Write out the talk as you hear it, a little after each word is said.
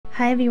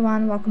Hi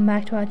everyone, welcome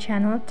back to our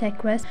channel Tech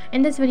Quest.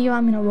 In this video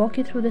I'm going to walk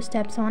you through the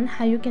steps on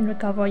how you can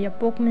recover your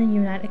Pokemon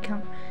Unite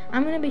account.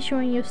 I'm going to be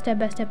showing you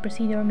step-by-step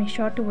procedure. Make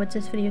sure to watch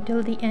this video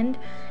till the end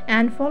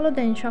and follow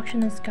the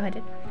instruction as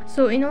guided.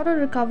 So in order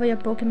to recover your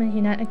Pokemon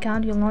Unite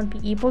account, you'll not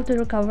be able to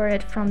recover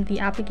it from the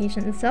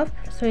application itself,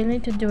 so you'll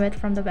need to do it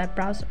from the web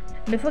browser.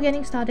 Before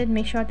getting started,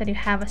 make sure that you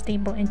have a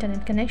stable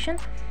internet connection.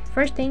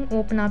 First thing,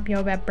 open up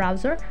your web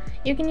browser.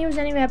 You can use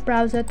any web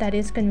browser that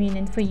is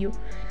convenient for you.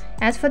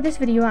 As for this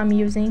video, I'm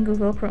using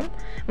Google Chrome.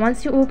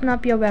 Once you open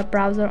up your web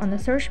browser, on the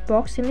search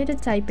box, you'll need to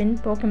type in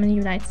Pokemon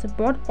Unite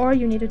support, or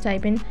you need to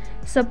type in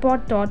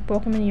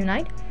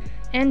support.pokemonunite.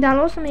 And I'll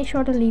also make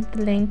sure to leave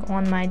the link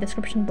on my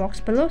description box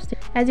below.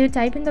 As you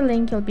type in the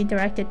link, you'll be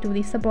directed to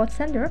the support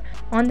center.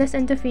 On this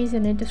interface,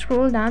 you'll need to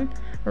scroll down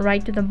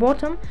right to the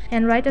bottom,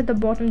 and right at the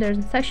bottom there's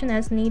a section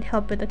as need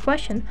help with a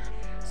question.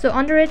 So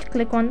under it,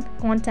 click on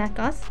contact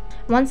us.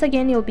 Once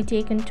again, you'll be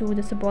taken to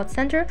the support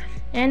center,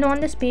 and on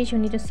this page you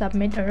need to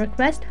submit a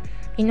request.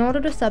 In order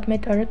to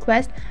submit a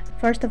request,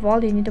 first of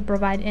all you need to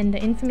provide in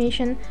the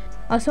information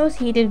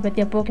associated with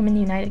your Pokemon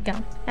Unite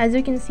account. As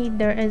you can see,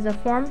 there is a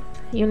form.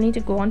 You'll need to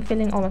go on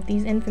filling all of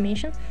these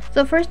information.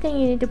 So first thing,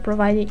 you need to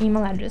provide your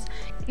email address.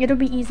 It'll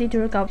be easy to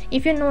recover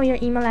if you know your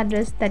email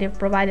address that you've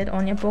provided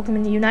on your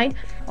Pokemon Unite.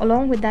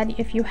 Along with that,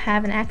 if you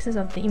have an access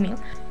of the email.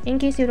 In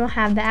case you don't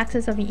have the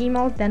access of your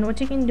email, then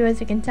what you can do is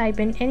you can type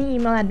in any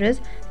email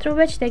address through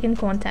which they can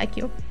contact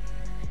you.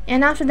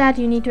 And after that,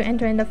 you need to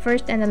enter in the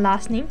first and the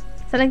last name.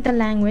 Select the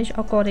language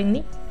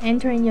accordingly.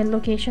 Enter in your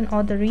location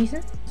or the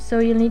reason. So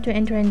you'll need to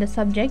enter in the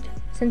subject.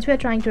 Since we're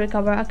trying to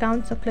recover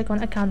account, so click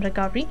on account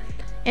recovery.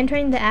 Enter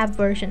in the app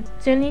version.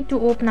 So you'll need to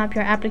open up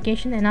your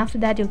application, and after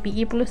that you'll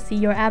be able to see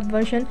your app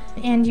version.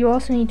 And you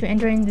also need to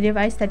enter in the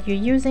device that you're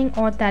using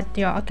or that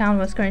your account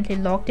was currently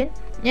logged in.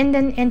 And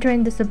then enter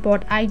in the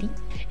support ID.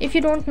 If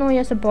you don't know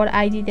your support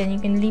ID, then you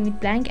can leave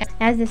it blank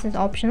as this is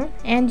optional.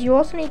 And you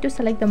also need to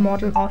select the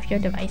model of your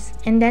device.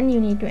 And then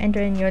you need to enter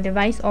in your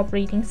device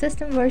operating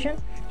system version,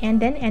 and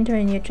then enter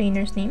in your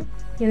trainer's name.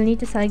 You'll need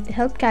to select the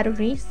help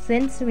category.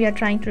 Since we are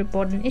trying to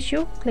report an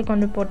issue, click on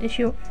report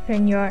issue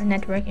in your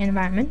network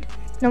environment.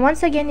 Now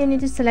once again, you need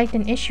to select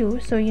an issue,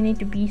 so you need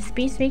to be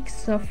specific.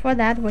 So for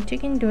that, what you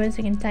can do is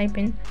you can type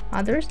in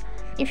others.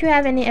 If you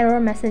have any error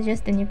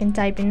messages, then you can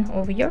type in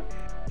over here.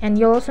 And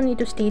you also need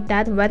to state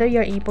that whether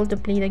you're able to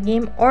play the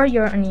game or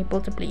you're unable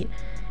to play it.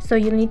 So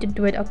you'll need to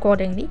do it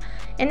accordingly.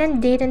 And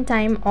then date and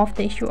time of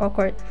the issue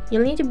occurred.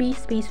 You'll need to be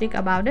specific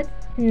about it.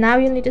 Now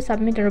you'll need to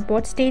submit a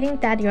report stating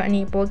that you're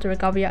unable to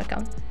recover your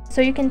account. So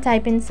you can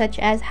type in such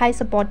as, "Hi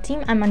support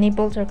team, I'm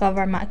unable to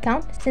recover my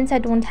account since I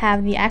don't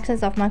have the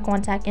access of my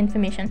contact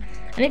information."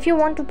 And if you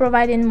want to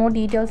provide in more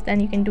details, then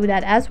you can do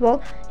that as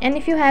well. And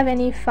if you have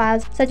any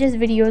files such as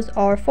videos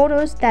or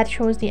photos that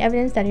shows the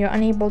evidence that you're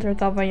unable to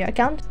recover your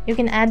account, you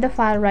can add the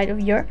file right over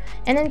here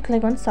and then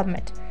click on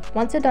submit.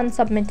 Once you're done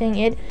submitting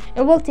it,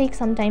 it will take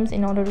some time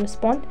in order to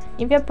respond.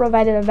 If you have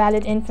provided a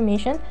valid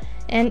information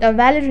and a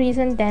valid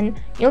reason, then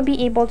you'll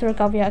be able to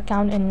recover your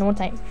account in no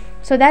time.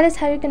 So that is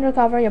how you can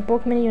recover your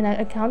Pokemon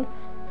Unite account.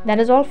 That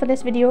is all for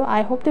this video.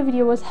 I hope the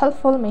video was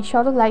helpful. Make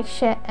sure to like,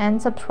 share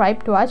and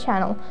subscribe to our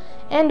channel,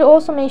 and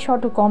also make sure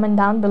to comment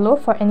down below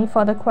for any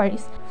further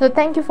queries. So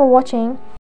thank you for watching.